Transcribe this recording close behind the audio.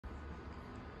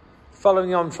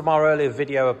Following on from our earlier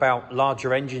video about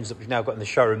larger engines that we've now got in the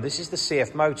showroom, this is the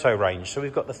CFMoto range. So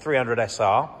we've got the 300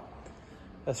 SR,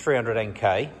 the 300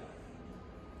 NK.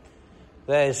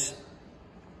 There's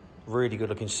really good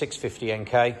looking 650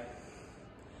 NK.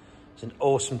 It's an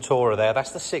awesome Tourer there.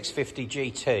 That's the 650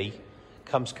 GT.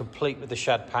 Comes complete with the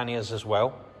shad panniers as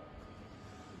well.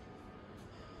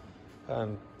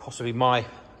 And possibly my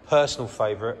personal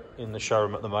favourite in the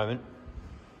showroom at the moment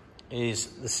is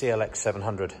the CLX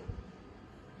 700.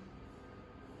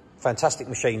 Fantastic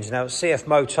machines. Now,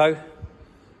 CFMoto,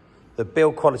 the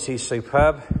build quality is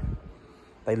superb.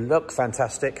 They look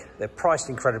fantastic. They're priced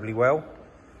incredibly well.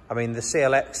 I mean, the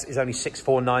CLX is only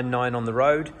 6,499 on the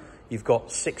road. You've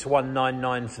got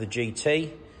 6,199 for the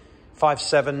GT,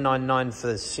 5,799 for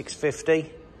the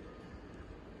 650.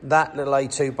 That little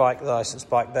A2 bike, the licensed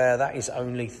bike there, that is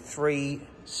only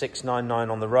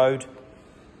 3,699 on the road.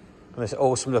 And this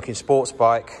awesome looking sports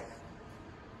bike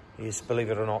is, believe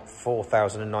it or not,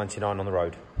 4,099 on the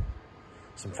road.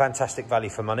 Some fantastic value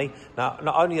for money. Now,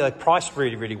 not only are they priced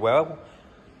really, really well,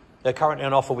 they're currently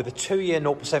on offer with a 2-year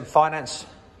 0% finance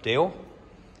deal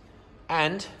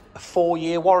and a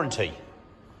 4-year warranty,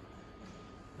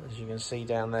 as you can see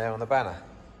down there on the banner.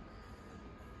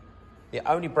 The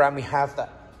only brand we have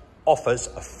that offers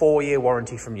a 4-year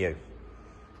warranty from you.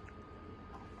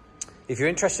 If you're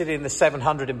interested in the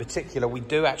 700 in particular, we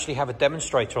do actually have a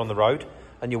demonstrator on the road,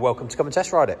 and you're welcome to come and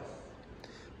test ride it.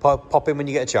 Pop in when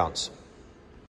you get a chance.